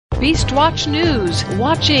Beastwatch News,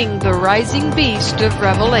 watching the rising beast of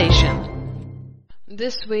Revelation.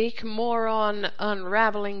 This week, more on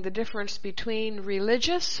unraveling the difference between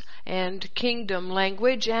religious and kingdom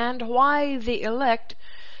language and why the elect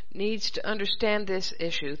needs to understand this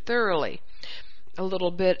issue thoroughly. A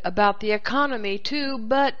little bit about the economy too,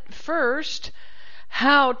 but first,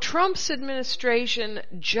 how Trump's administration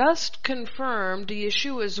just confirmed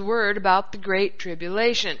Yeshua's word about the Great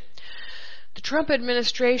Tribulation. The Trump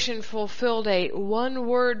administration fulfilled a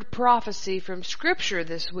one-word prophecy from Scripture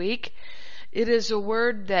this week. It is a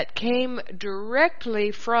word that came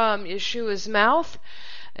directly from Yeshua's mouth,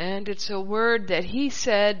 and it's a word that he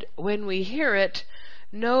said, when we hear it,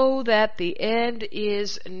 know that the end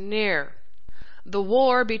is near. The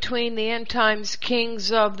war between the end times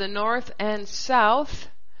kings of the North and South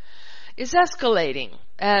is escalating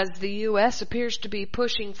as the U.S. appears to be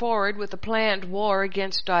pushing forward with a planned war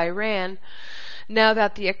against Iran now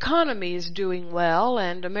that the economy is doing well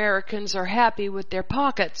and Americans are happy with their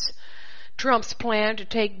pockets. Trump's plan to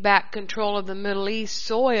take back control of the Middle East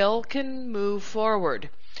soil can move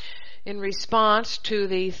forward. In response to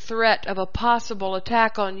the threat of a possible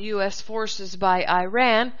attack on U.S. forces by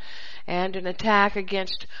Iran and an attack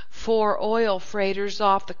against 4 oil freighters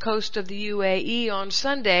off the coast of the UAE on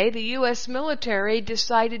Sunday, the U.S. military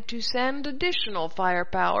decided to send additional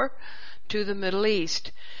firepower to the Middle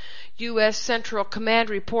East. U.S. Central Command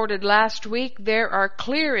reported last week there are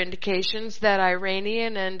clear indications that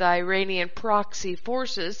Iranian and Iranian proxy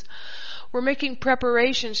forces were making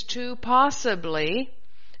preparations to possibly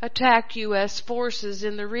attack U.S. forces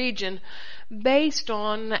in the region based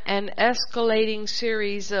on an escalating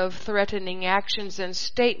series of threatening actions and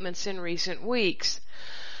statements in recent weeks.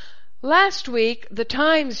 Last week, The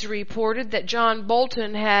Times reported that John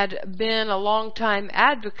Bolton had been a longtime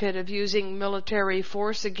advocate of using military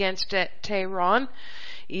force against Tehran,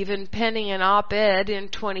 even penning an op-ed in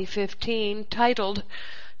 2015 titled,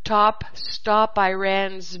 "Top Stop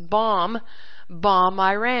Iran's Bomb, Bomb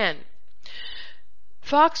Iran."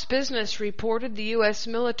 Fox Business reported the U.S.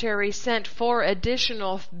 military sent 4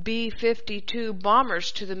 additional B-52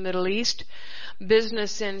 bombers to the Middle East.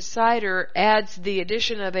 Business Insider adds the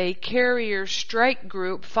addition of a carrier strike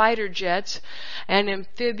group, fighter jets, an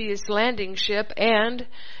amphibious landing ship, and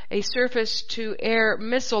a surface-to-air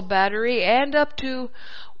missile battery, and up to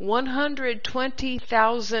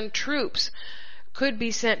 120,000 troops could be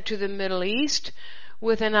sent to the Middle East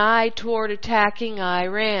with an eye toward attacking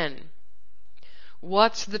Iran.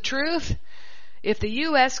 What's the truth? If the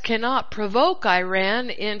U.S. cannot provoke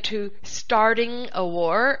Iran into starting a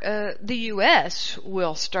war, the U.S.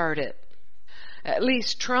 will start it. At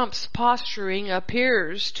least Trump's posturing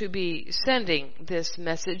appears to be sending this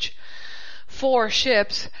message. 4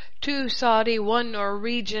 ships, 2 Saudi, 1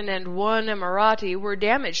 Norwegian, and 1 Emirati, were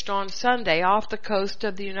damaged on Sunday off the coast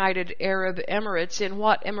of the United Arab Emirates in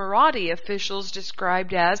what Emirati officials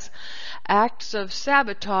described as acts of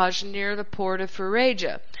sabotage near the port of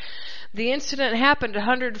Faraja. The incident happened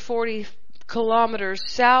 140 kilometers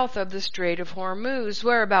south of the Strait of Hormuz,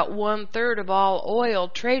 where about 1/3 of all oil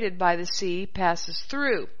traded by the sea passes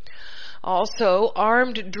through. Also,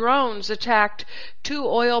 armed drones attacked 2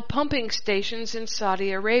 oil pumping stations in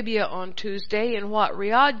Saudi Arabia on Tuesday in what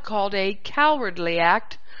Riyadh called a cowardly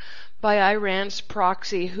act by Iran's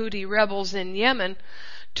proxy Houthi rebels in Yemen,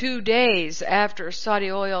 2 days after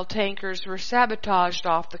Saudi oil tankers were sabotaged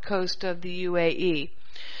off the coast of the UAE.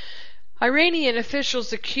 Iranian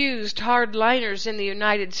officials accused hardliners in the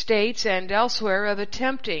United States and elsewhere of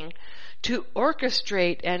attempting to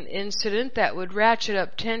orchestrate an incident that would ratchet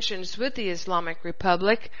up tensions with the Islamic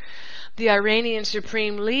Republic. The Iranian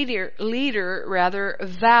supreme leader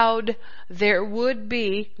vowed there would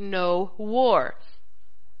be no war.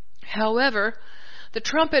 However, the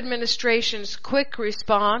Trump administration's quick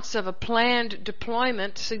response of a planned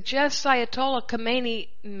deployment suggests Ayatollah Khamenei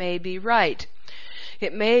may be right.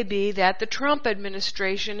 It may be that the Trump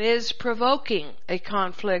administration is provoking a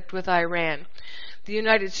conflict with Iran. The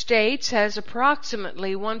United States has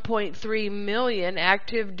approximately 1.3 million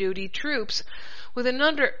active duty troops, with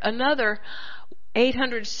another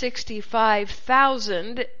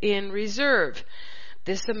 865,000 in reserve.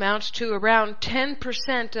 This amounts to around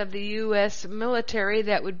 10% of the U.S. military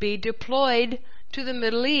that would be deployed to the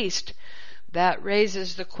Middle East. That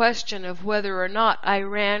raises the question of whether or not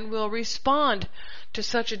Iran will respond to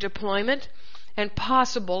such a deployment and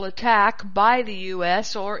possible attack by the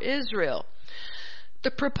U.S. or Israel. The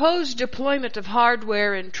proposed deployment of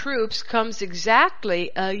hardware and troops comes exactly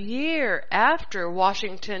a year after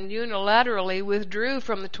Washington unilaterally withdrew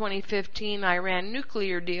from the 2015 Iran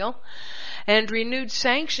nuclear deal and renewed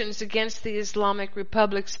sanctions against the Islamic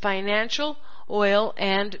Republic's financial, oil,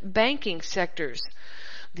 and banking sectors.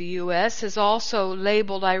 The U.S. has also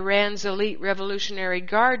labeled Iran's elite Revolutionary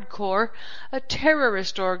Guard Corps a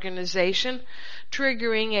terrorist organization,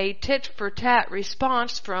 triggering a tit-for-tat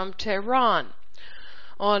response from Tehran.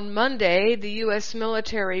 On Monday, the U.S.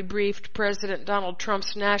 military briefed President Donald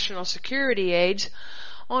Trump's national security aides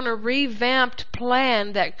on a revamped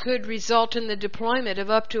plan that could result in the deployment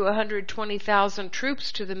of up to 120,000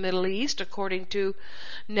 troops to the Middle East, according to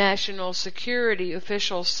national security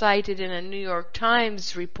officials cited in a New York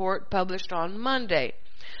Times report published on Monday.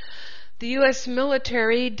 The U.S.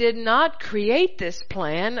 military did not create this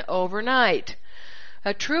plan overnight.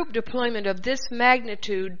 A troop deployment of this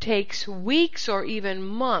magnitude takes weeks or even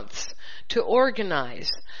months to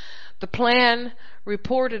organize. The plan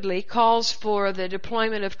reportedly calls for the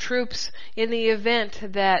deployment of troops in the event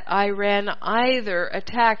that Iran either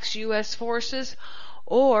attacks U.S. forces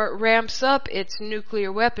or ramps up its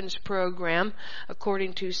nuclear weapons program,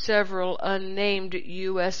 according to several unnamed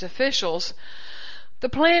U.S. officials. The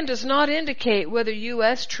plan does not indicate whether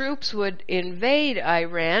U.S. troops would invade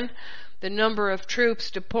Iran. The number of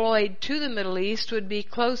troops deployed to the Middle East would be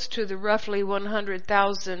close to the roughly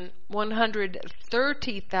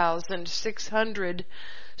 130,600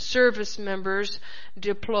 service members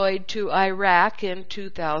deployed to Iraq in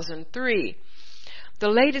 2003. The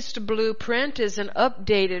latest blueprint is an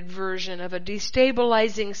updated version of a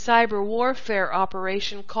destabilizing cyber warfare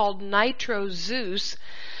operation called Nitro Zeus,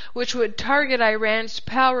 which would target Iran's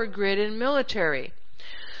power grid and military.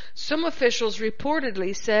 Some officials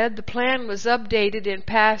reportedly said the plan was updated in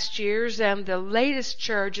past years and the latest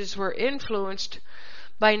charges were influenced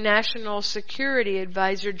by National Security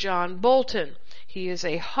Advisor John Bolton. He is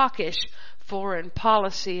a hawkish foreign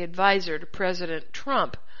policy advisor to President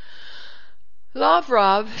Trump.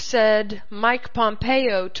 Lavrov said Mike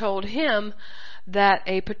Pompeo told him that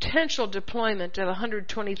a potential deployment of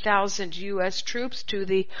 120,000 U.S. troops to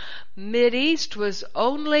the Mideast was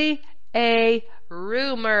only a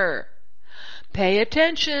rumor. Pay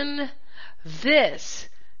attention. This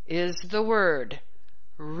is the word.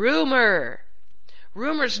 Rumor.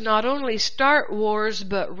 Rumors not only start wars,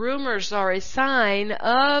 but rumors are a sign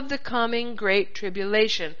of the coming great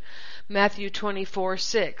tribulation. Matthew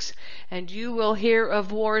 24:6. And you will hear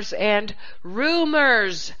of wars and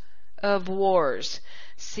rumors of wars.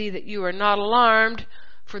 See that you are not alarmed,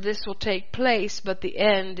 for this will take place, but the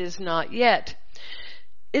end is not yet.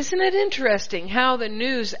 Isn't it interesting how the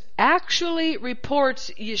news actually reports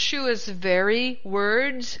Yeshua's very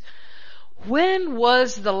words? When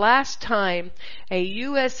was the last time a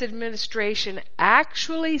U.S. administration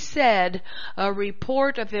actually said a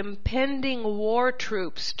report of impending war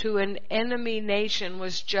troops to an enemy nation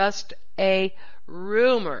was just a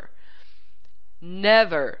rumor?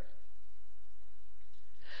 Never.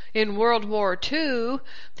 In World War II,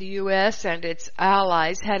 the U.S. and its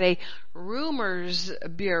allies had a rumors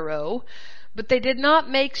bureau, but they did not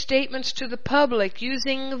make statements to the public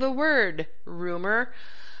using the word rumor.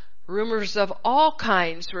 Rumors of all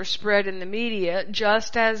kinds were spread in the media,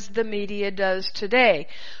 just as the media does today.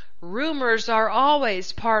 Rumors are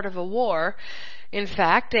always part of a war. In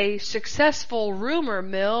fact, a successful rumor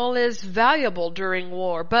mill is valuable during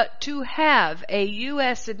war, but to have a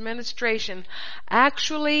U.S. administration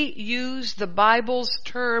actually use the Bible's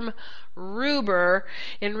term rumor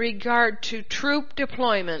in regard to troop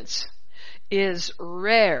deployments is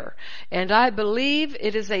rare, and I believe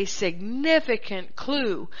it is a significant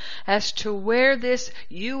clue as to where this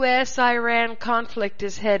U.S.-Iran conflict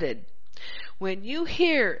is headed. When you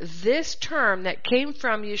hear this term that came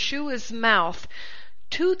from Yeshua's mouth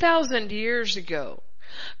 2,000 years ago,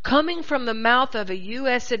 coming from the mouth of a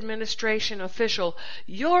U.S. administration official,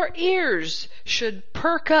 your ears should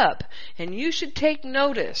perk up and you should take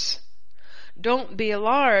notice. Don't be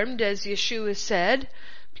alarmed, as Yeshua said,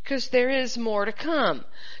 because there is more to come.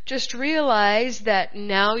 Just realize that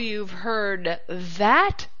now you've heard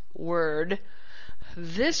that word,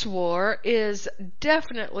 this war is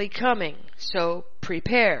definitely coming, so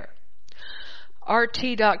prepare.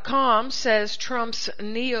 RT.com says Trump's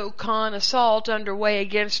neocon assault underway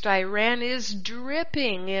against Iran is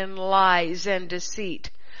dripping in lies and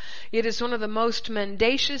deceit. It is one of the most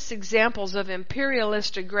mendacious examples of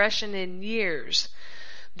imperialist aggression in years.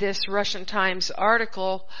 This Russian Times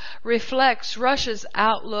article reflects Russia's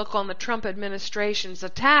outlook on the Trump administration's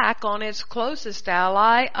attack on its closest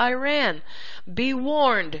ally, Iran. Be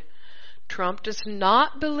warned, Trump does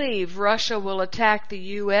not believe Russia will attack the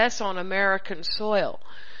U.S. on American soil.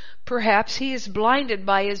 Perhaps he is blinded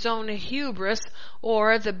by his own hubris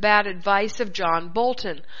or the bad advice of John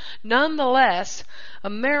Bolton. Nonetheless,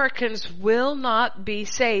 Americans will not be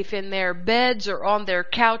safe in their beds or on their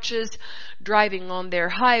couches, driving on their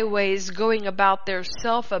highways, going about their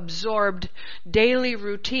self-absorbed daily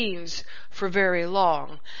routines for very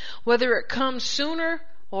long. Whether it comes sooner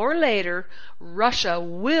or later, Russia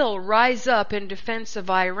will rise up in defense of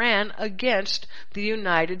Iran against the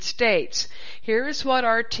United States. Here is what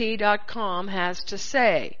RT.com has to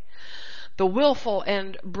say. The willful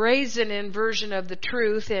and brazen inversion of the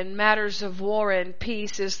truth in matters of war and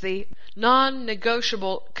peace is the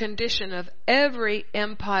non-negotiable condition of every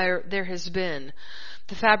empire there has been.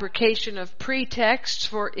 The fabrication of pretexts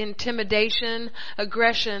for intimidation,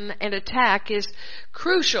 aggression, and attack is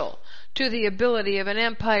crucial to the ability of an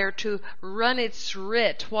empire to run its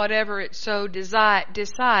writ, whatever it so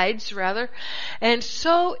decides, and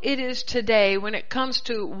so it is today when it comes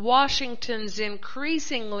to Washington's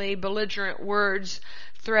increasingly belligerent words,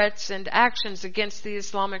 threats, and actions against the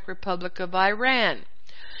Islamic Republic of Iran.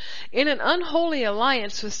 In an unholy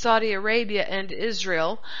alliance with Saudi Arabia and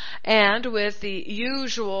Israel, and with the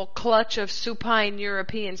usual clutch of supine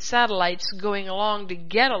European satellites going along to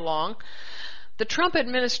get along, the Trump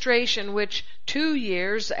administration, which 2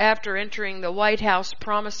 years after entering the White House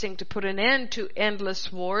promising to put an end to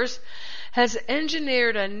endless wars, has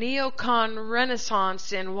engineered a neocon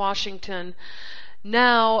renaissance in Washington.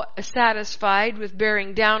 Now satisfied with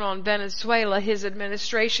bearing down on Venezuela, his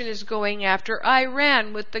administration is going after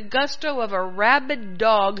Iran with the gusto of a rabid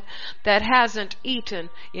dog that hasn't eaten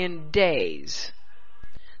in days.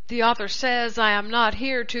 The author says, I am not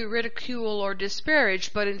here to ridicule or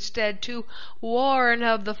disparage, but instead to warn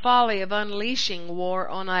of the folly of unleashing war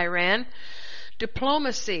on Iran.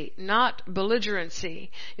 Diplomacy, not belligerency,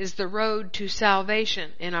 is the road to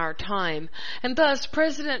salvation in our time. And thus,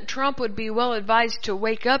 President Trump would be well advised to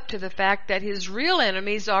wake up to the fact that his real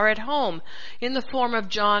enemies are at home, in the form of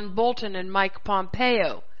John Bolton and Mike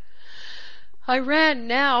Pompeo. Iran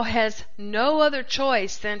now has no other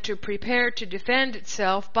choice than to prepare to defend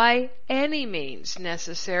itself by any means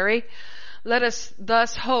necessary. Let us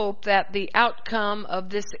thus hope that the outcome of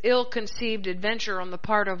this ill-conceived adventure on the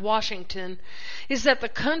part of Washington is that the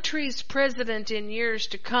country's president in years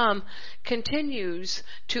to come continues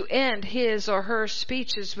to end his or her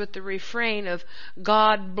speeches with the refrain of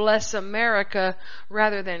God bless America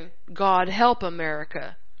rather than God help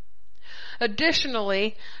America.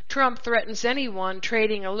 Additionally, Trump threatens anyone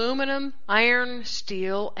trading aluminum, iron,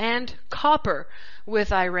 steel, and copper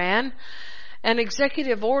with Iran. An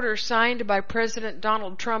executive order signed by President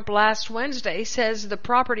Donald Trump last Wednesday says the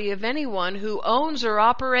property of anyone who owns or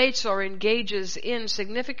operates or engages in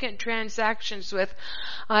significant transactions with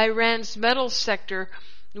Iran's metals sector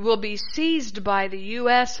will be seized by the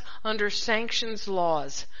U.S. under sanctions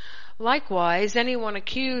laws. Likewise, anyone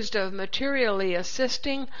accused of materially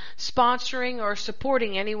assisting, sponsoring, or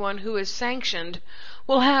supporting anyone who is sanctioned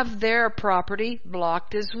will have their property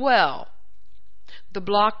blocked as well. The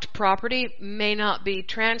blocked property may not be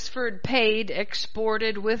transferred, paid,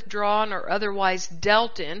 exported, withdrawn, or otherwise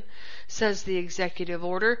dealt in, says the executive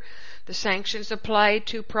order. The sanctions apply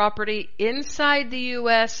to property inside the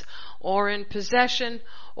U.S. or in possession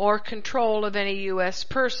or control of any U.S.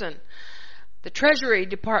 person. The Treasury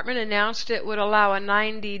Department announced it would allow a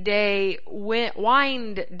 90-day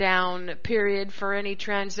wind-down period for any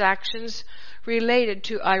transactions related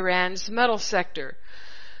to Iran's metal sector.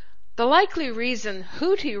 The likely reason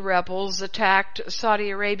Houthi rebels attacked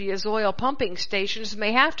Saudi Arabia's oil pumping stations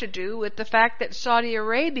may have to do with the fact that Saudi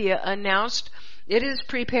Arabia announced it is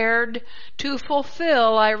prepared to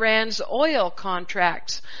fulfill Iran's oil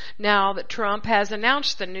contracts now that Trump has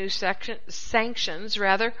announced the new sanctions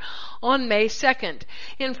on May 2nd.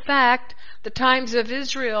 In fact, the Times of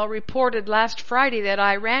Israel reported last Friday that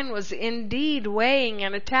Iran was indeed weighing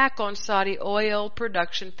an attack on Saudi oil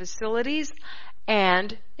production facilities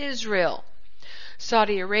and Israel.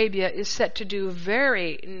 Saudi Arabia is set to do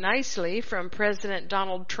very nicely from President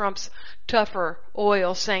Donald Trump's tougher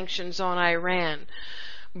oil sanctions on Iran.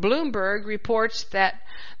 Bloomberg reports that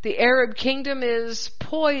the Arab kingdom is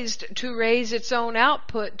poised to raise its own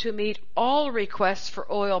output to meet all requests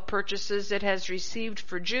for oil purchases it has received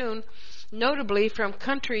for June, notably from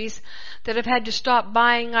countries that have had to stop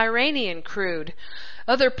buying Iranian crude.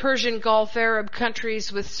 Other Persian Gulf Arab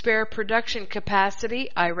countries with spare production capacity,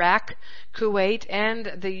 Iraq, Kuwait,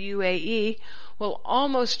 and the UAE, will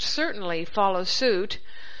almost certainly follow suit.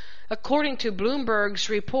 According to Bloomberg's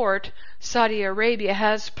report, Saudi Arabia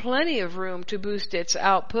has plenty of room to boost its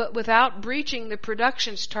output without breaching the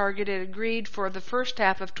productions target it agreed for the first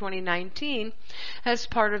half of 2019 as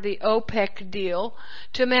part of the OPEC deal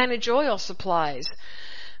to manage oil supplies.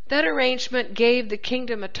 That arrangement gave the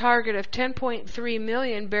kingdom a target of 10.3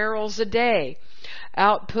 million barrels a day.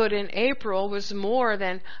 Output in April was more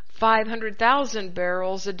than 500,000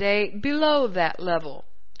 barrels a day below that level.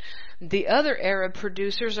 The other Arab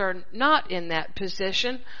producers are not in that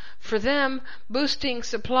position. For them, boosting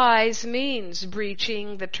supplies means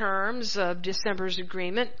breaching the terms of December's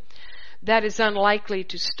agreement. That is unlikely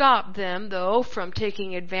to stop them, though, from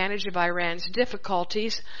taking advantage of Iran's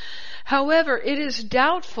difficulties. However, it is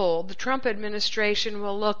doubtful the Trump administration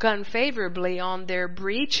will look unfavorably on their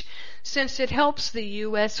breach, since it helps the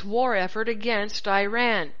U.S. war effort against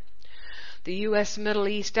Iran. The U.S. Middle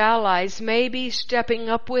East allies may be stepping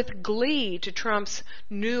up with glee to Trump's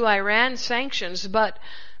new Iran sanctions, but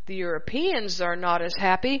the Europeans are not as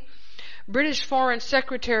happy. British Foreign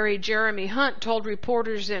Secretary Jeremy Hunt told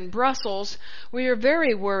reporters in Brussels, "We are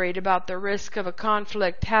very worried about the risk of a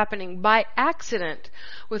conflict happening by accident,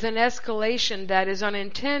 with an escalation that is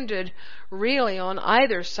unintended really on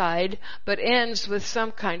either side, but ends with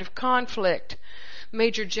some kind of conflict."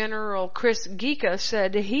 Major General Chris Geika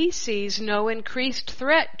said he sees no increased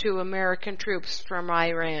threat to American troops from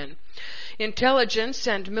Iran. Intelligence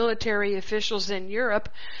and military officials in Europe,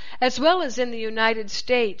 as well as in the United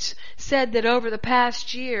States, said that over the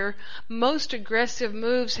past year, most aggressive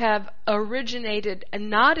moves have originated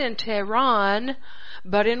not in Tehran,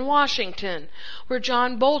 but in Washington, where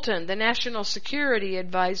John Bolton, the national security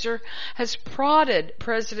advisor, has prodded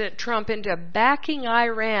President Trump into backing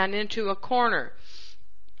Iran into a corner.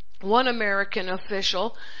 One American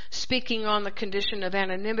official, speaking on the condition of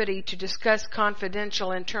anonymity to discuss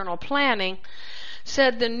confidential internal planning,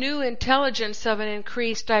 said the new intelligence of an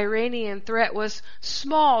increased Iranian threat was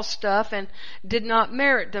small stuff and did not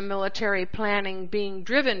merit the military planning being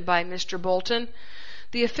driven by Mr. Bolton.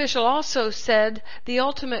 The official also said the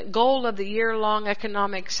ultimate goal of the year-long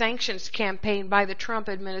economic sanctions campaign by the Trump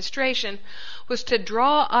administration was to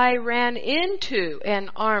draw Iran into an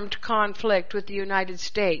armed conflict with the United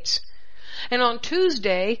States. And on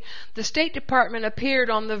Tuesday, the State Department appeared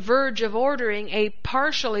on the verge of ordering a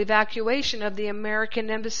partial evacuation of the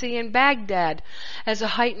American embassy in Baghdad as a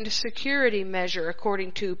heightened security measure,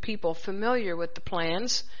 according to people familiar with the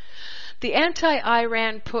plans. The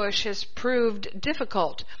anti-Iran push has proved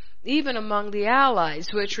difficult, even among the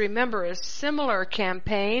Allies, which remember a similar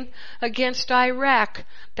campaign against Iraq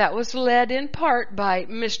that was led in part by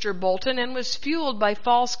Mr. Bolton and was fueled by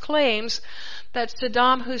false claims that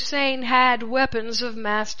Saddam Hussein had weapons of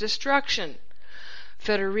mass destruction.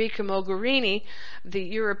 Federica Mogherini, the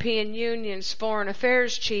European Union's foreign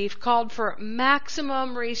affairs chief, called for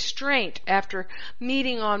maximum restraint after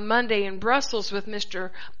meeting on Monday in Brussels with Mr.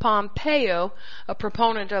 Pompeo, a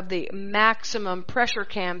proponent of the maximum pressure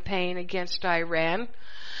campaign against Iran.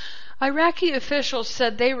 Iraqi officials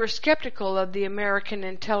said they were skeptical of the American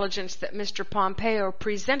intelligence that Mr. Pompeo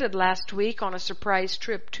presented last week on a surprise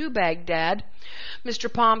trip to Baghdad.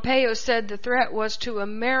 Mr. Pompeo said the threat was to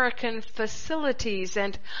American facilities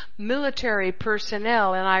and military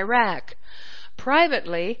personnel in Iraq.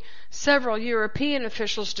 Privately, several European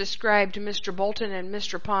officials described Mr. Bolton and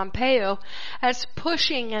Mr. Pompeo as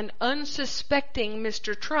pushing an unsuspecting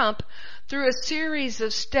Mr. Trump through a series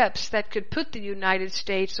of steps that could put the United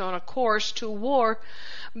States on a course to war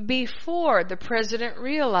before the president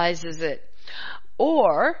realizes it.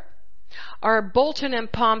 Or are Bolton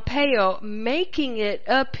and Pompeo making it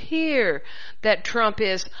appear that Trump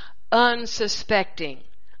is unsuspecting,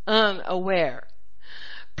 unaware?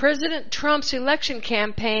 President Trump's election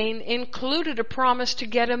campaign included a promise to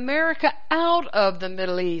get America out of the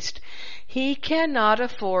Middle East. He cannot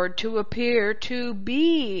afford to appear to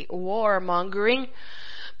be warmongering.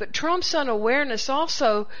 But Trump's unawareness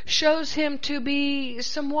also shows him to be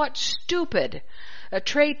somewhat stupid, a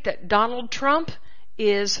trait that Donald Trump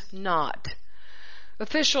is not.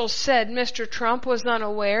 Officials said Mr. Trump was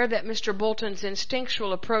unaware that Mr. Bolton's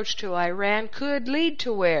instinctual approach to Iran could lead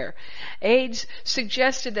to war. Aides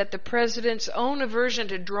suggested that the president's own aversion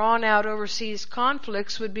to drawn-out overseas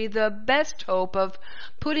conflicts would be the best hope of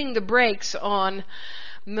putting the brakes on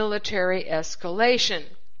military escalation.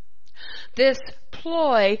 This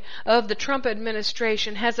ploy of the Trump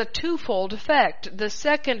administration has a twofold effect, the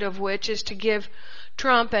second of which is to give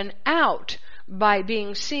Trump an out by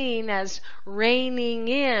being seen as reining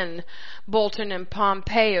in Bolton and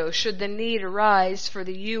Pompeo should the need arise for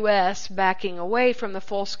the U.S. backing away from the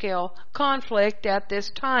full-scale conflict at this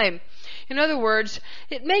time. In other words,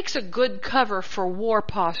 it makes a good cover for war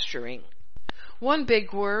posturing. One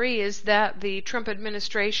big worry is that the Trump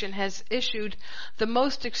administration has issued the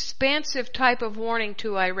most expansive type of warning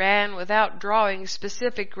to Iran without drawing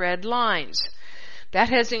specific red lines. That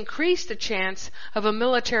has increased the chance of a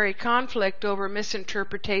military conflict over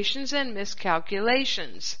misinterpretations and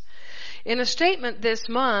miscalculations. In a statement this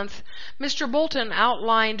month, Mr. Bolton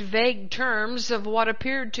outlined vague terms of what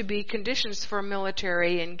appeared to be conditions for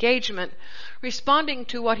military engagement, responding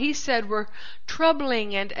to what he said were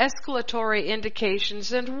troubling and escalatory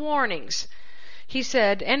indications and warnings. He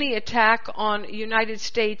said any attack on United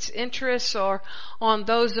States interests or on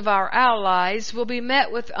those of our allies will be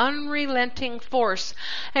met with unrelenting force,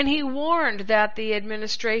 and he warned that the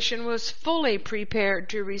administration was fully prepared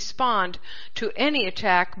to respond to any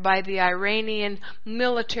attack by the Iranian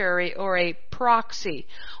military or a proxy,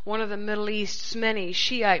 one of the Middle East's many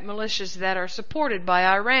Shiite militias that are supported by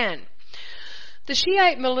Iran. The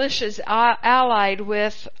Shiite militias allied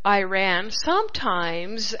with Iran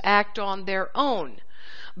sometimes act on their own,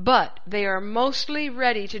 but they are mostly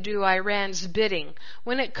ready to do Iran's bidding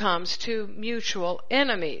when it comes to mutual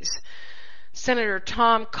enemies. Senator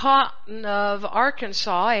Tom Cotton of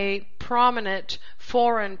Arkansas, a prominent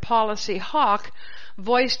foreign policy hawk,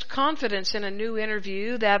 voiced confidence in a new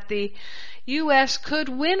interview that the U.S. could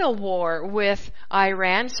win a war with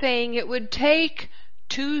Iran, saying it would take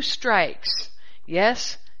 2 strikes.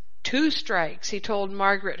 Yes, 2 strikes, he told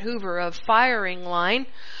Margaret Hoover of Firing Line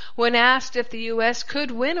when asked if the U.S.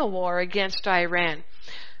 could win a war against Iran.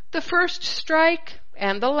 The first strike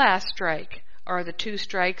and the last strike are the 2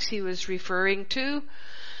 strikes he was referring to.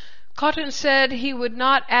 Cotton said he would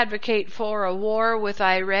not advocate for a war with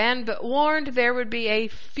Iran, but warned there would be a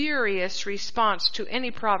furious response to any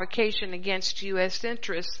provocation against U.S.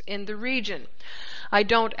 interests in the region. I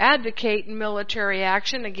don't advocate military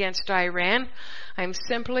action against Iran. I'm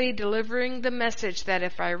simply delivering the message that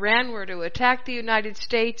if Iran were to attack the United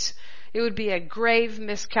States, it would be a grave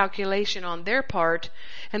miscalculation on their part,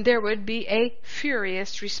 and there would be a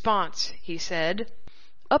furious response, he said.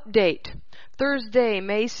 Update. Thursday,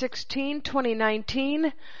 May 16,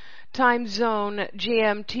 2019, time zone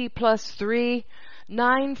GMT +3,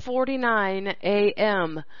 9:49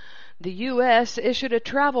 a.m. The U.S. issued a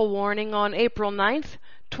travel warning on April 9th,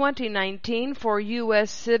 2019 for U.S.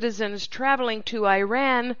 citizens traveling to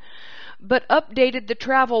Iran, but updated the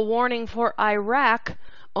travel warning for Iraq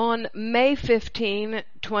on May 15,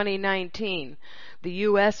 2019. The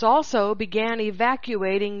U.S. also began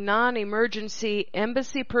evacuating non-emergency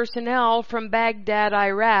embassy personnel from Baghdad,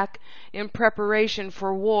 Iraq, in preparation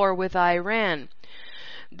for war with Iran.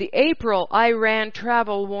 The April Iran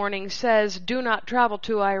travel warning says do not travel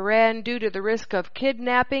to Iran due to the risk of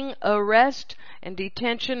kidnapping, arrest, and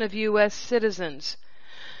detention of U.S. citizens.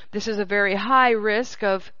 This is a very high risk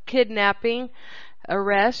of kidnapping,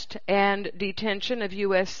 arrest, and detention of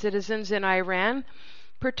U.S. citizens in Iran,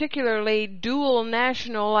 particularly dual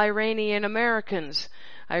national Iranian Americans.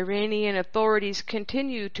 Iranian authorities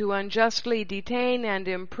continue to unjustly detain and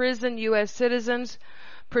imprison U.S. citizens,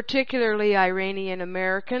 particularly Iranian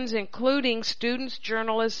Americans, including students,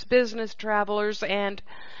 journalists, business travelers, and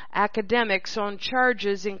academics on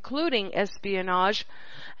charges including espionage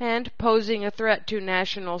and posing a threat to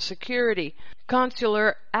national security.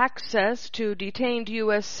 Consular access to detained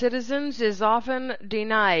U.S. citizens is often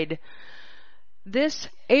denied. This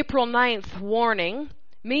April 9th warning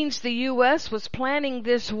means the U.S. was planning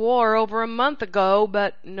this war over a month ago,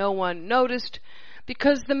 but no one noticed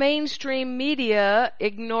because the mainstream media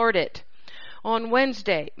ignored it. On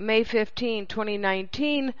Wednesday, May 15,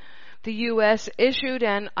 2019, the U.S. issued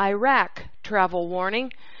an Iraq travel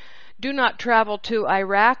warning. Do not travel to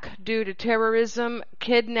Iraq due to terrorism,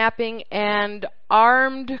 kidnapping, and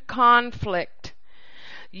armed conflict.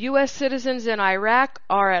 U.S. citizens in Iraq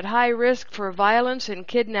are at high risk for violence and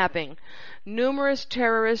kidnapping. Numerous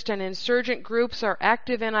terrorist and insurgent groups are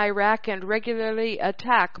active in Iraq and regularly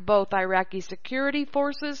attack both Iraqi security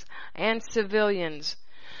forces and civilians.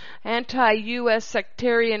 Anti-U.S.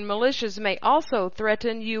 sectarian militias may also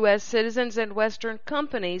threaten U.S. citizens and Western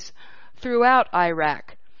companies throughout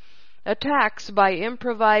Iraq. Attacks by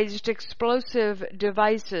improvised explosive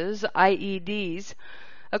devices, IEDs,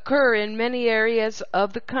 occur in many areas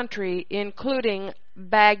of the country, including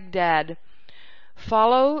Baghdad.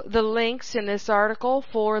 Follow the links in this article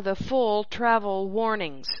for the full travel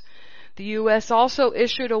warnings. The U.S. also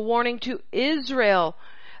issued a warning to Israel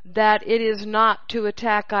that it is not to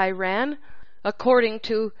attack Iran, according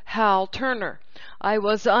to Hal Turner. I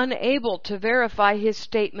was unable to verify his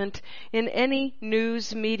statement in any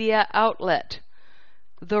news media outlet.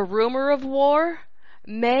 The rumor of war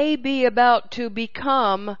may be about to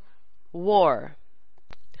become war.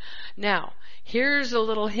 Now, here's a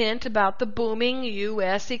little hint about the booming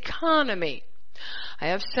U.S. economy. I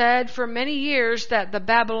have said for many years that the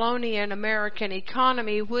Babylonian American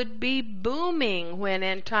economy would be booming when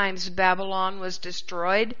end times Babylon was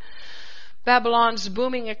destroyed. Babylon's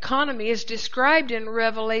booming economy is described in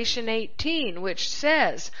Revelation 18, which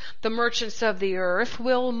says, "The merchants of the earth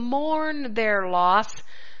will mourn their loss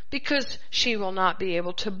because she will not be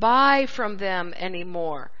able to buy from them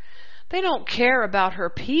anymore." They don't care about her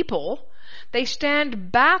people. They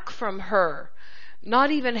stand back from her, not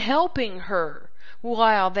even helping her,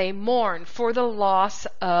 while they mourn for the loss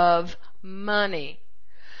of money.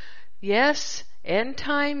 Yes, end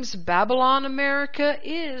times Babylon America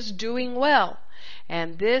is doing well,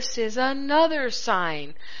 and this is another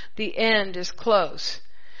sign the end is close.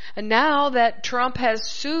 And now that Trump has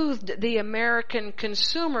soothed the American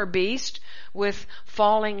consumer beast with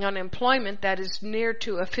falling unemployment that is near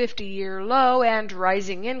to a 50-year low and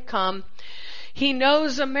rising income, he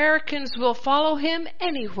knows Americans will follow him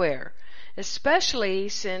anywhere, especially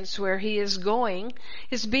since where he is going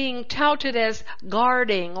is being touted as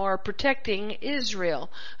guarding or protecting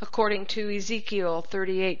Israel, according to Ezekiel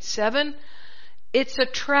 38:7. It's a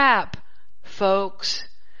trap, folks.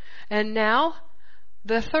 And now,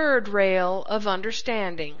 the third rail of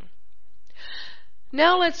understanding.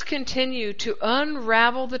 Now let's continue to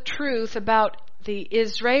unravel the truth about the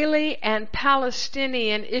Israeli and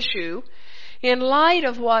Palestinian issue in light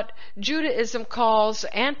of what Judaism calls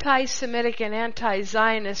anti-Semitic and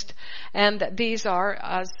anti-Zionist, and these are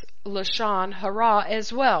as Lashon Hara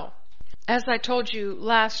as well. As I told you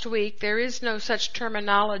last week, there is no such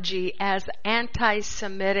terminology as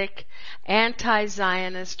anti-Semitic,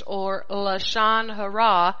 anti-Zionist, or Lashon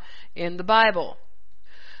Hara in the Bible.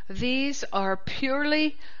 These are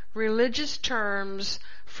purely religious terms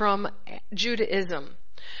from Judaism.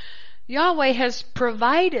 Yahweh has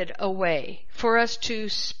provided a way for us to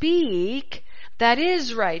speak that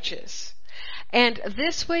is righteous. And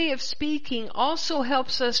this way of speaking also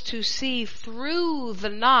helps us to see through the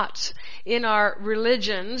knots in our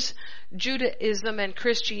religions, Judaism and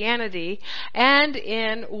Christianity, and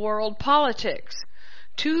in world politics.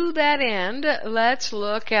 To that end, let's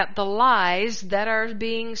look at the lies that are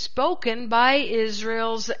being spoken by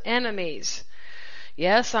Israel's enemies.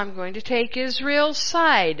 Yes, I'm going to take Israel's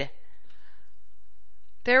side.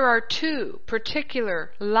 There are two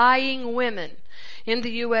particular lying women in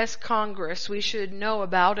the U.S. Congress we should know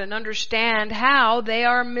about and understand how they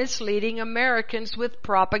are misleading Americans with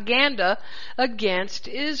propaganda against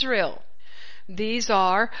Israel. These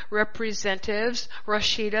are Representatives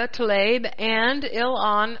Rashida Tlaib and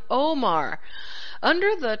Ilhan Omar.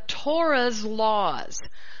 Under the Torah's laws,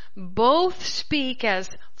 both speak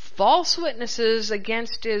as false witnesses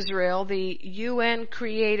against Israel, the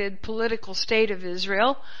UN-created political state of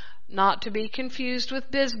Israel, not to be confused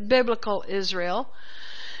with biblical Israel,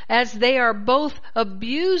 as they are both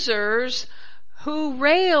abusers who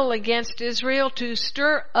rail against Israel to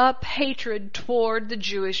stir up hatred toward the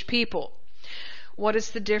Jewish people. What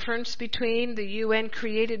is the difference between the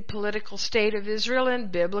UN-created political state of Israel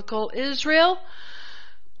and biblical Israel?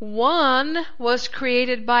 One was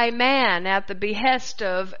created by man at the behest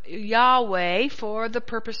of Yahweh for the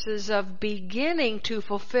purposes of beginning to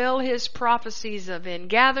fulfill his prophecies of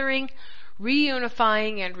ingathering,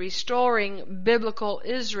 reunifying, and restoring biblical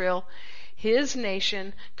Israel, his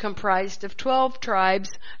nation comprised of 12 tribes,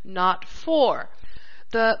 not 4.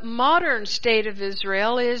 The modern state of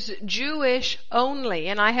Israel is Jewish only,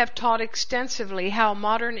 and I have taught extensively how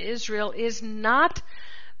modern Israel is not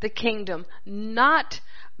the kingdom, not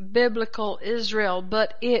biblical Israel,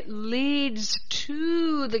 but it leads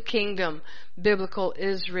to the kingdom, biblical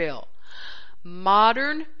Israel.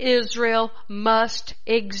 Modern Israel must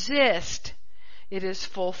exist. It is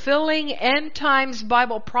fulfilling end times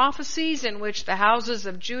Bible prophecies in which the houses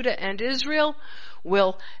of Judah and Israel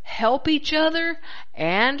will help each other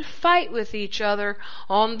and fight with each other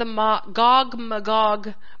on the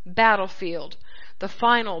Gog-Magog battlefield, the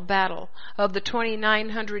final battle of the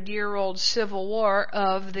 2,900-year-old civil war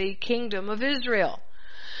of the Kingdom of Israel.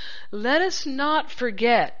 Let us not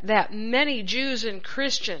forget that many Jews and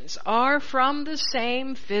Christians are from the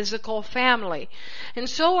same physical family, and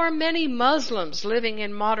so are many Muslims living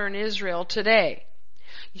in modern Israel today.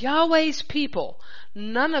 Yahweh's people,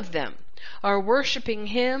 none of them are worshiping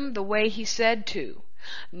Him the way He said to.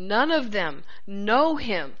 None of them know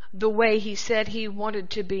Him the way He said He wanted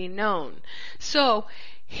to be known. So,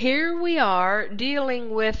 here we are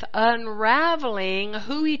dealing with unraveling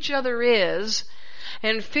who each other is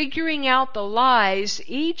and figuring out the lies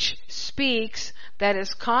each speaks that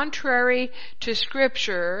is contrary to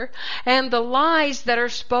Scripture and the lies that are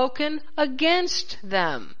spoken against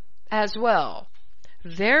them as well.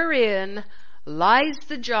 Therein lies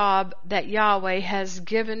the job that Yahweh has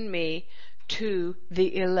given me to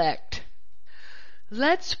the elect.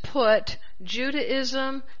 Let's put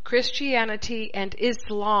Judaism, Christianity, and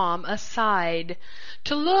Islam aside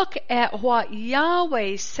to look at what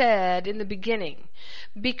Yahweh said in the beginning,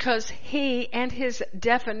 because He and His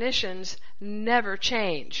definitions never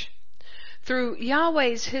change. Through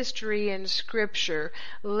Yahweh's history in Scripture,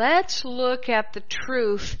 let's look at the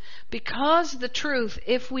truth, because the truth,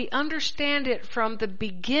 if we understand it from the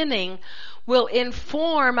beginning, will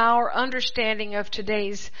inform our understanding of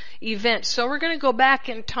today's events. So we're going to go back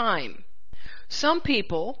in time. Some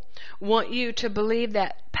people want you to believe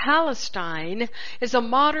that Palestine is a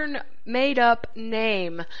modern made-up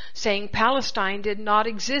name, saying Palestine did not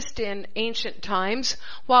exist in ancient times,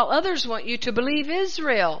 while others want you to believe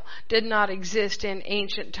Israel did not exist in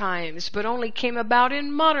ancient times, but only came about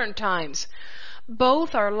in modern times.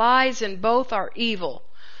 Both are lies and both are evil.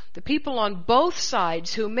 The people on both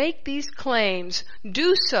sides who make these claims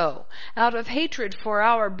do so out of hatred for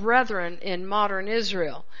our brethren in modern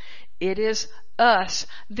Israel. It is us,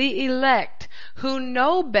 the elect, who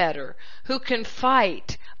know better, who can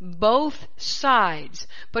fight both sides.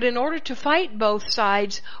 But in order to fight both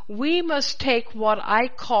sides, we must take what I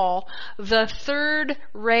call the third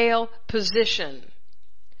rail position.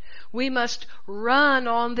 We must run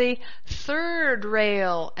on the third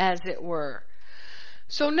rail, as it were.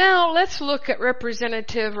 So now let's look at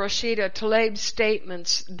Representative Rashida Tlaib's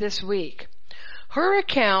statements this week. Her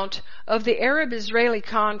account of the Arab-Israeli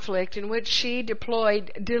conflict, in which she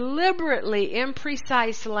deployed deliberately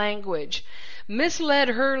imprecise language, misled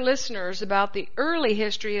her listeners about the early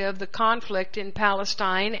history of the conflict in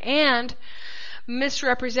Palestine and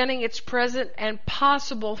misrepresenting its present and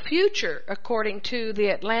possible future, according to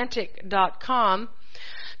TheAtlantic.com.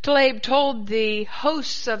 Tlaib told the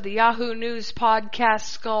hosts of the Yahoo News podcast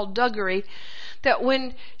Skullduggery that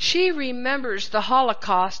when she remembers the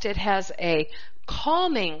Holocaust, it has a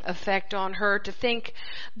calming effect on her to think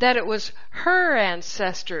that it was her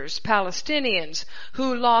ancestors, Palestinians,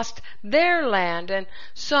 who lost their land, and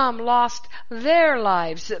some lost their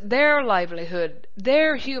lives, their livelihood,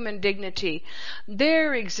 their human dignity,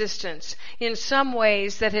 their existence in some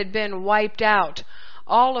ways that had been wiped out.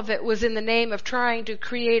 All of it was in the name of trying to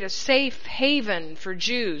create a safe haven for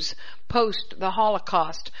Jews post the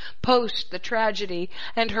Holocaust, post the tragedy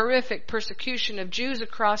and horrific persecution of Jews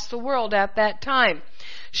across the world at that time.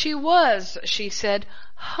 She was, she said,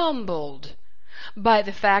 humbled by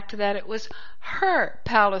the fact that it was her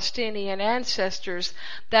Palestinian ancestors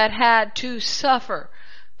that had to suffer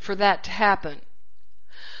for that to happen.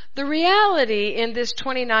 The reality in this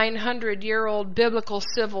 2,900-year-old biblical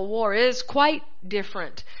civil war is quite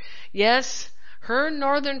different. Yes, her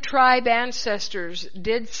northern tribe ancestors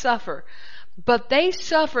did suffer, but they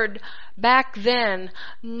suffered back then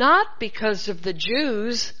not because of the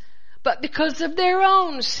Jews, but because of their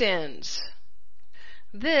own sins.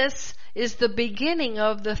 This is the beginning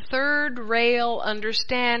of the third rail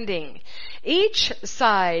understanding. Each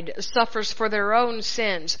side suffers for their own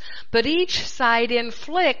sins, but each side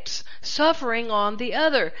inflicts suffering on the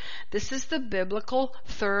other. This is the biblical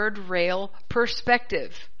third rail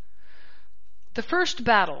perspective. The first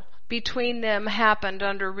battle between them happened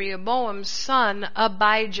under Rehoboam's son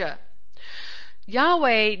Abijah.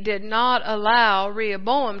 Yahweh did not allow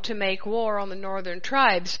Rehoboam to make war on the northern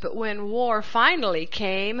tribes, but when war finally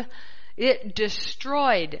came, it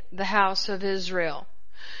destroyed the house of Israel.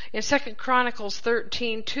 In 2 Chronicles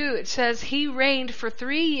 13:2, it says, he reigned for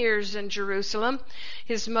 3 years in Jerusalem.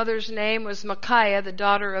 His mother's name was Micaiah, the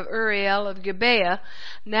daughter of Uriel of Gibeah.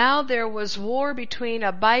 Now there was war between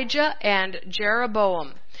Abijah and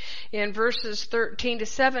Jeroboam. In verses 13 to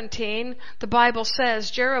 17, the Bible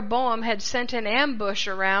says Jeroboam had sent an ambush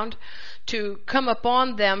around to come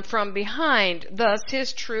upon them from behind. Thus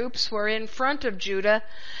his troops were in front of Judah,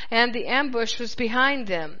 and the ambush was behind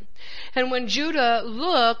them. And when Judah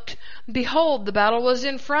looked, behold, the battle was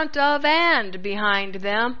in front of and behind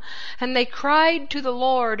them. And they cried to the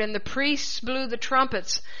Lord, and the priests blew the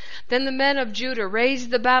trumpets. Then the men of Judah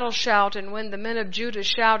raised the battle shout, and when the men of Judah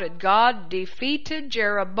shouted, God defeated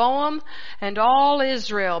Jeroboam and all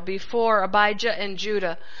Israel before Abijah and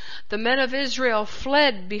Judah. The men of Israel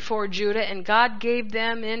fled before Judah, and God gave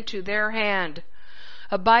them into their hand.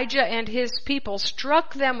 Abijah and his people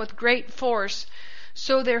struck them with great force,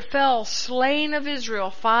 so there fell slain of Israel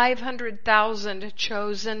 500,000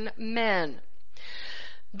 chosen men.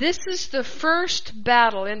 This is the first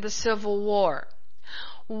battle in the Civil War.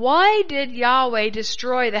 Why did Yahweh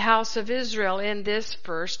destroy the house of Israel in this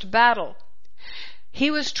first battle? He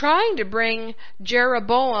was trying to bring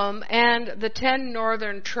Jeroboam and the 10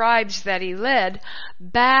 northern tribes that he led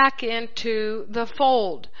back into the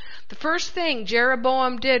fold. The first thing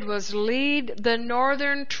Jeroboam did was lead the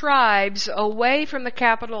northern tribes away from the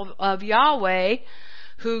capital of Yahweh,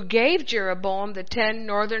 who gave Jeroboam the 10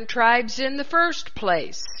 northern tribes in the first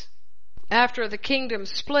place. After the kingdom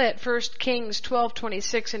split, 1 Kings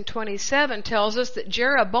 12:26 and 27 tells us that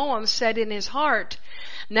Jeroboam said in his heart,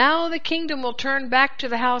 "Now the kingdom will turn back to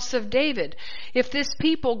the house of David. If this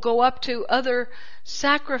people go up to other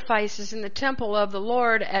sacrifices in the temple of the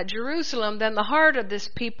Lord at Jerusalem, then the heart of this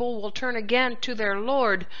people will turn again to their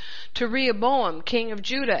Lord, to Rehoboam, king of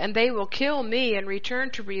Judah, and they will kill me and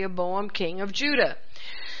return to Rehoboam, king of Judah."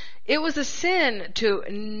 It was a sin to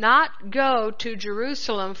not go to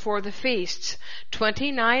Jerusalem for the feasts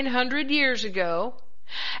 2,900 years ago,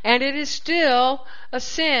 and it is still a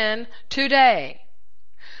sin today.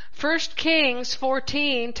 1 Kings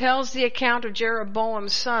 14 tells the account of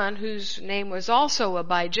Jeroboam's son, whose name was also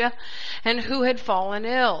Abijah, and who had fallen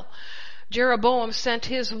ill. Jeroboam sent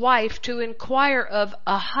his wife to inquire of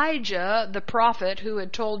Ahijah, the prophet, who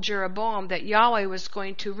had told Jeroboam that Yahweh was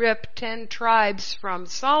going to rip 10 tribes from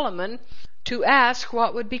Solomon, to ask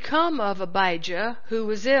what would become of Abijah, who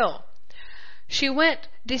was ill. She went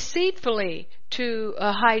deceitfully to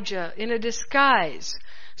Ahijah in a disguise,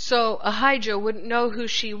 so Ahijah wouldn't know who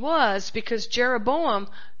she was, because Jeroboam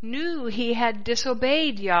knew he had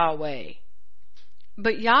disobeyed Yahweh.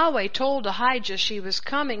 But Yahweh told Ahijah she was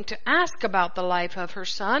coming to ask about the life of her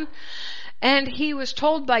son, and he was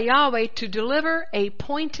told by Yahweh to deliver a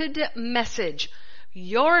pointed message.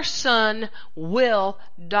 Your son will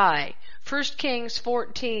die. 1 Kings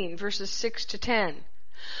 14, verses 6 to 10.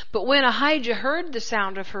 But when Ahijah heard the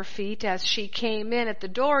sound of her feet as she came in at the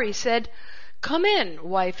door, he said, "Come in,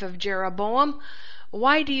 wife of Jeroboam.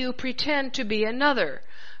 Why do you pretend to be another?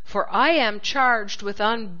 For I am charged with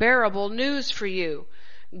unbearable news for you.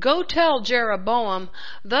 Go tell Jeroboam,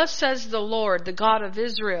 thus says the Lord, the God of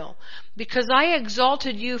Israel, because I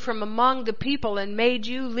exalted you from among the people and made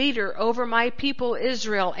you leader over my people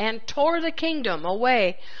Israel, and tore the kingdom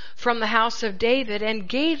away from the house of David and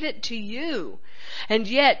gave it to you. And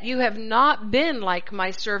yet you have not been like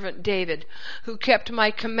my servant David, who kept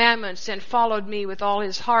my commandments and followed me with all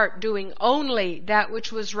his heart, doing only that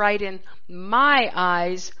which was right in my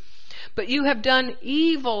eyes. But you have done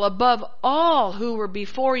evil above all who were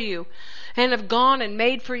before you, and have gone and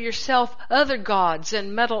made for yourself other gods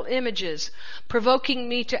and metal images, provoking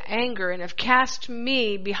me to anger, and have cast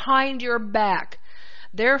me behind your back.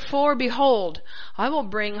 Therefore, behold, I will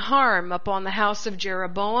bring harm upon the house of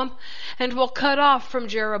Jeroboam, and will cut off from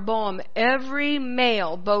Jeroboam every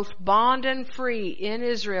male, both bond and free, in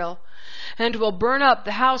Israel, and will burn up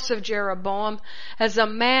the house of Jeroboam as a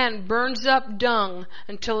man burns up dung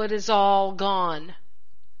until it is all gone.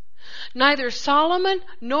 Neither Solomon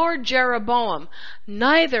nor Jeroboam,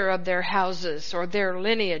 neither of their houses or their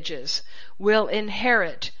lineages, will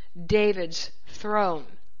inherit David's throne."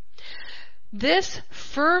 This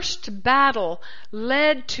first battle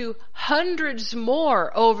led to hundreds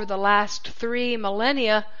more over the last 3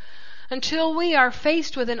 millennia, until we are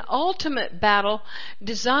faced with an ultimate battle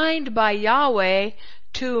designed by Yahweh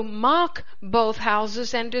to mock both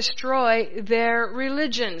houses and destroy their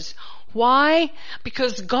religions. Why?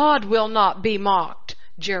 Because God will not be mocked.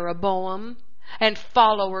 Jeroboam and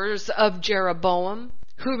followers of Jeroboam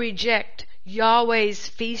who reject Yahweh's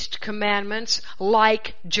feast commandments,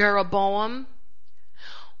 like Jeroboam.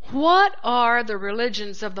 What are the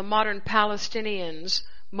religions of the modern Palestinians,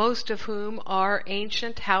 most of whom are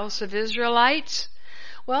ancient House of Israelites?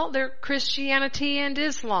 Well, they're Christianity and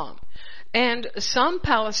Islam. And some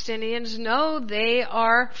Palestinians know they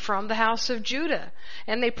are from the House of Judah,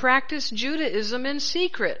 and they practice Judaism in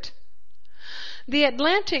secret. The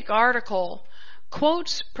Atlantic article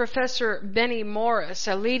quotes Professor Benny Morris,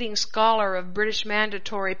 a leading scholar of British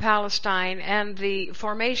Mandatory Palestine and the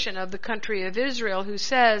formation of the country of Israel, who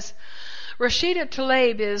says, Rashida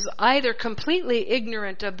Tlaib is either completely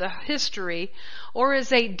ignorant of the history or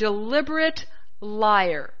is a deliberate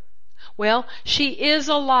liar. Well, she is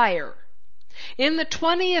a liar. In the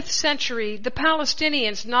 20th century, the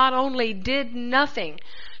Palestinians not only did nothing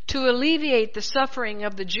to alleviate the suffering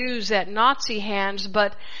of the Jews at Nazi hands,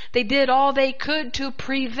 but they did all they could to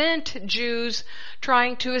prevent Jews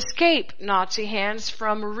trying to escape Nazi hands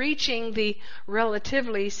from reaching the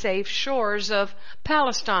relatively safe shores of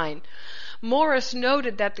Palestine. Morris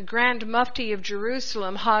noted that the Grand Mufti of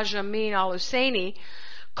Jerusalem, Haj Amin al-Husseini,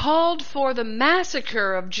 called for the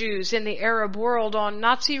massacre of Jews in the Arab world on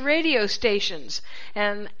Nazi radio stations,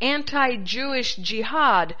 an anti-Jewish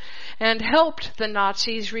jihad, and helped the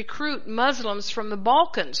Nazis recruit Muslims from the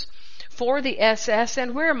Balkans for the SS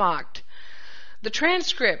and Wehrmacht. The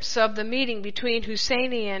transcripts of the meeting between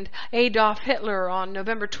Husseini and Adolf Hitler on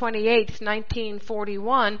November 28,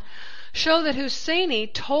 1941, show that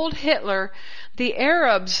Husseini told Hitler the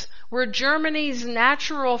Arabs were Germany's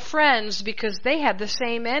natural friends because they had the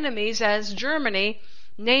same enemies as Germany,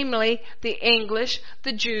 namely the English,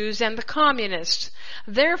 the Jews, and the Communists.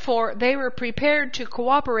 Therefore, they were prepared to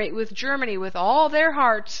cooperate with Germany with all their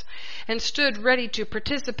hearts and stood ready to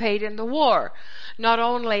participate in the war, not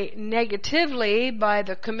only negatively by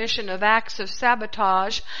the commission of acts of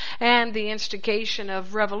sabotage and the instigation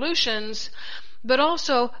of revolutions, but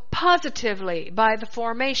also positively by the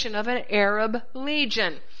formation of an Arab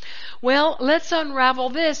Legion. Well, let's unravel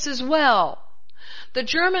this as well. The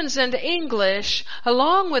Germans and English,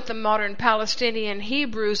 along with the modern Palestinian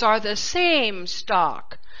Hebrews, are the same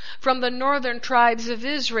stock from the northern tribes of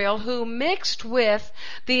Israel who mixed with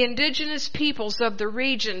the indigenous peoples of the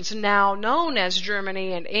regions now known as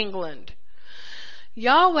Germany and England.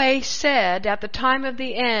 Yahweh said at the time of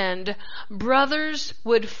the end, brothers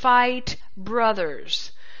would fight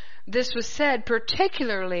brothers. This was said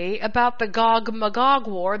particularly about the Gog-Magog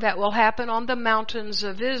war that will happen on the mountains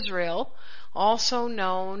of Israel, also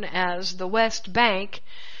known as the West Bank,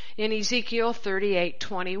 in Ezekiel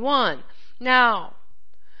 38:21. Now,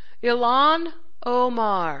 Ilhan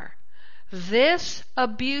Omar, this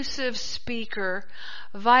abusive speaker,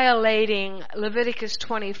 violating Leviticus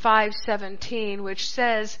 25:17, which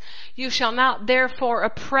says, "You shall not therefore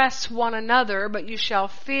oppress one another, but you shall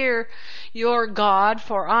fear your God,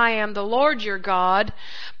 for I am the Lord your God,"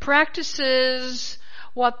 practices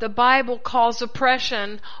what the Bible calls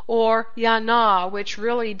oppression, or yana, which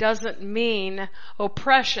really doesn't mean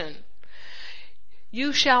oppression.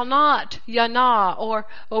 You shall not yana, or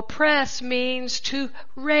oppress, means to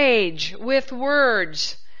rage with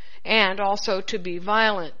words, and also to be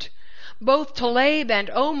violent. Both Tlaib and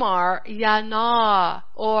Omar yana,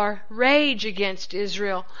 or rage against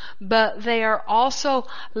Israel, but they are also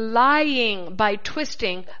lying by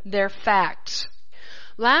twisting their facts.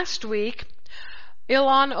 Last week,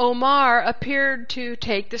 Ilhan Omar appeared to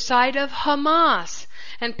take the side of Hamas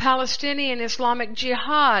and Palestinian Islamic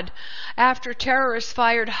Jihad after terrorists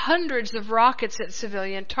fired hundreds of rockets at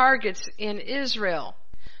civilian targets in Israel.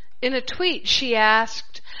 In a tweet, she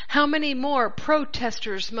asked, how many more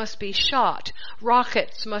protesters must be shot,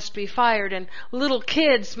 rockets must be fired, and little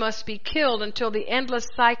kids must be killed until the endless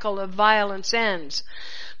cycle of violence ends?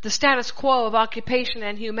 The status quo of occupation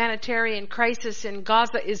and humanitarian crisis in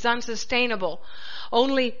Gaza is unsustainable.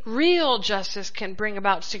 Only real justice can bring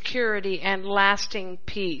about security and lasting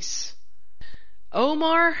peace.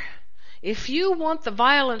 Omar, if you want the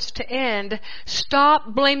violence to end,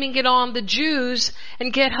 stop blaming it on the Jews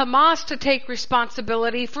and get Hamas to take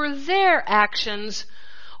responsibility for their actions,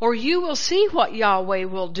 or you will see what Yahweh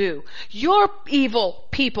will do. Your evil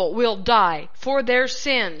people will die for their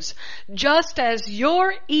sins, just as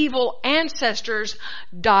your evil ancestors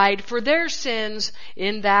died for their sins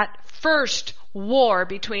in that first war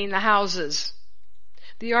between the houses.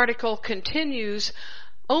 The article continues,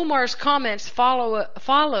 Omar's comments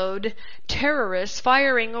followed terrorists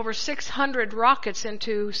firing over 600 rockets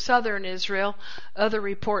into southern Israel. Other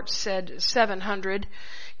reports said 700,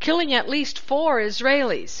 killing at least 4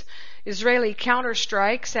 Israelis. Israeli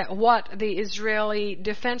counterstrikes at what the Israeli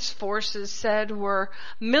Defense Forces said were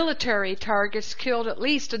military targets killed at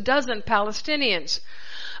least a dozen Palestinians.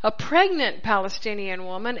 A pregnant Palestinian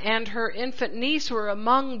woman and her infant niece were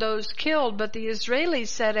among those killed, but the Israelis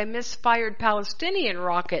said a misfired Palestinian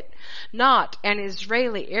rocket, not an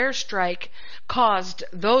Israeli airstrike, caused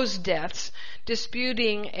those deaths,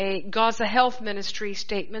 disputing a Gaza Health Ministry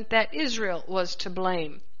statement that Israel was to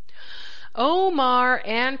blame. Omar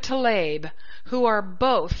and Tlaib, who are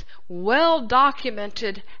both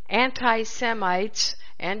well-documented anti-Semites,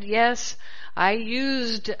 and yes, I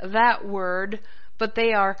used that word, but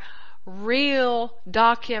they are real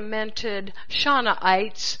documented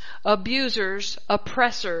Shana'ites, abusers,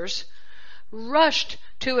 oppressors, rushed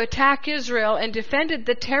to attack Israel and defended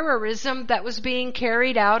the terrorism that was being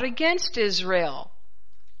carried out against Israel.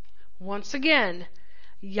 Once again,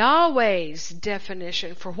 Yahweh's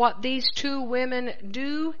definition for what these two women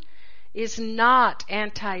do is not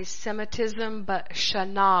anti-Semitism, but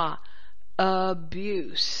shana,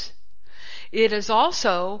 abuse. It is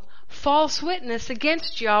also false witness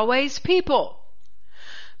against Yahweh's people.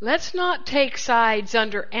 Let's not take sides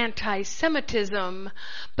under anti-Semitism,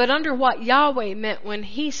 but under what Yahweh meant when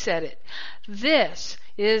He said it. This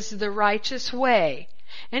is the righteous way.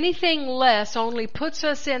 Anything less only puts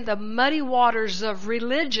us in the muddy waters of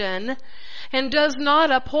religion and does not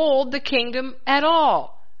uphold the kingdom at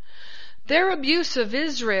all. Their abuse of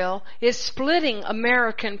Israel is splitting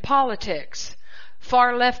American politics.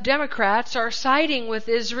 Far-left Democrats are siding with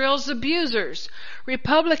Israel's abusers.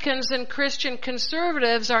 Republicans and Christian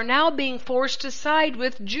conservatives are now being forced to side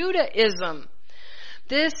with Judaism.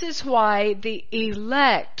 This is why the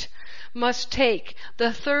elect must take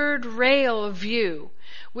the third rail view,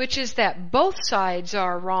 which is that both sides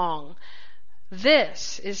are wrong.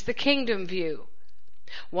 This is the kingdom view.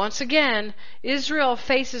 Once again, Israel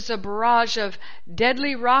faces a barrage of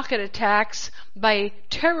deadly rocket attacks by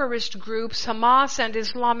terrorist groups Hamas and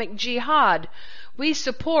Islamic Jihad. We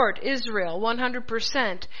support Israel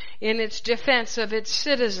 100% in its defense of its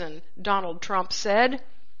citizen, Donald Trump said.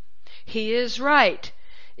 He is right.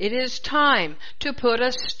 It is time to put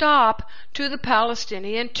a stop to the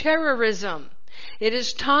Palestinian terrorism. It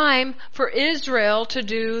is time for Israel to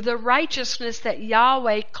do the righteousness that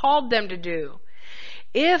Yahweh called them to do.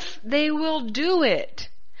 If they will do it,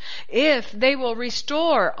 if they will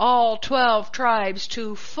restore all 12 tribes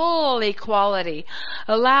to full equality,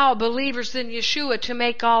 allow believers in Yeshua to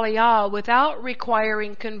make Aliyah without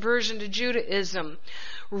requiring conversion to Judaism,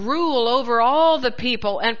 rule over all the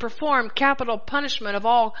people and perform capital punishment of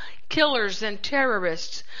all killers and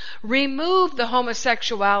terrorists, remove the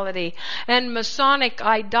homosexuality and Masonic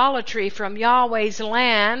idolatry from Yahweh's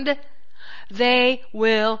land, they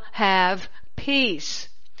will have peace.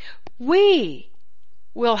 We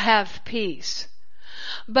will have peace.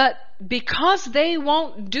 But because they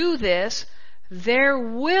won't do this, there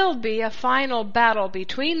will be a final battle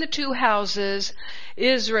between the two houses,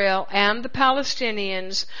 Israel and the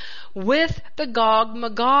Palestinians, with the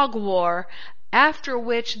Gog-Magog war, after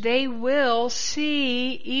which they will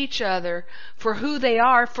see each other for who they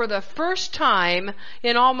are for the first time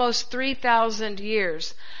in almost 3,000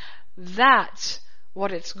 years. That's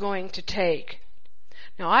what it's going to take.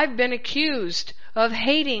 Now, I've been accused of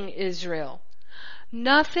hating Israel.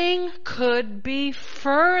 Nothing could be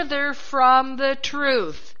further from the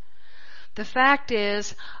truth. The fact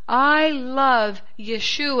is, I love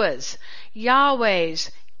Yeshua's,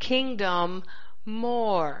 Yahweh's kingdom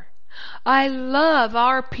more. I love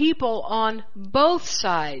our people on both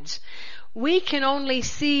sides. We can only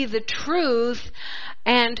see the truth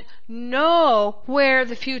and know where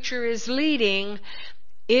the future is leading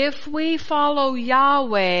if we follow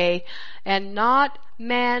Yahweh and not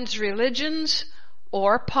man's religions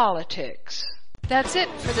or politics. That's it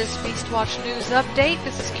for this Beastwatch News Update.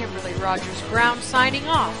 This is Kimberly Rogers Brown signing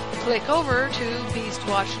off. Click over to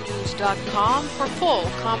BeastWatchNews.com for full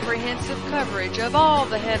comprehensive coverage of all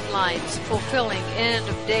the headlines fulfilling end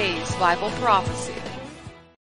of days Bible prophecy.